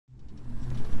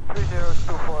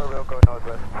3024 will go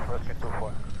northwest, Redskin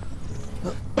 24.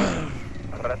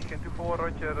 Redskin 24,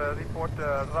 roger, report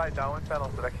right downwind,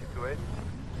 panels direction 28.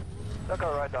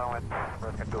 Go right downwind,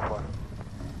 Redskin 24.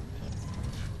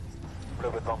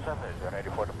 Bluebird 17 is ready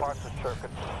for departure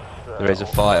circuit. There is a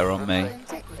fighter on me.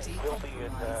 Will be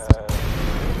in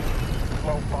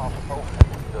slow path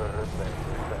overhead the runway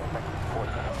with maximum 40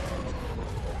 now.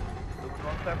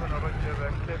 Bluebird 17, roger,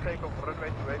 clear takeoff runway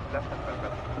 28, left and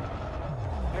left.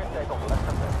 Clear takeoff left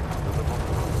and left.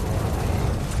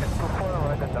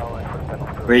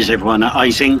 Where is everyone at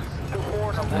icing?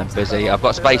 I'm busy. I've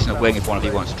got space in the wing if one of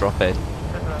you wants to drop in.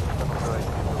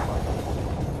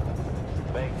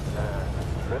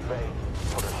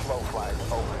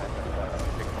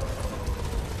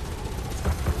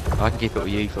 I can keep it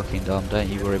with you, fucking Dom. Don't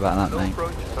you worry about that, mate.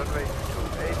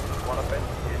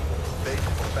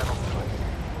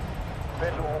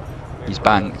 He's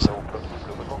banked.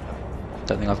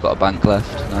 Don't think I've got a bank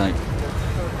left. No.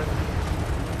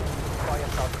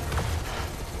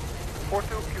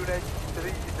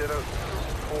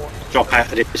 Drop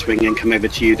out of this wing and come over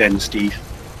to you then, Steve.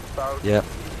 Yeah.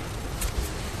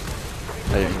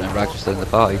 I didn't even know Rags was still in the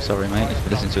party. Sorry, mate. He's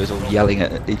been listening to us all yelling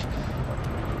at each.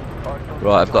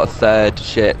 Right, I've got a third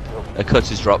ship. A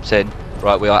cutter's dropped in.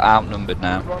 Right, we are outnumbered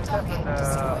now.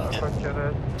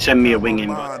 Send me a wing in.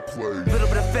 Little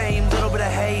bit of fame, little bit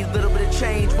of hate, little bit of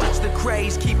change. Watch the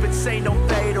craze, keep it sane, don't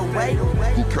fade away.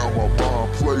 Look how my bomb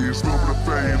plays. Little bit of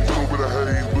fame, little bit of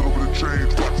hate, little bit of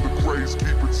change. Watch the craze,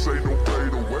 keep it sane, don't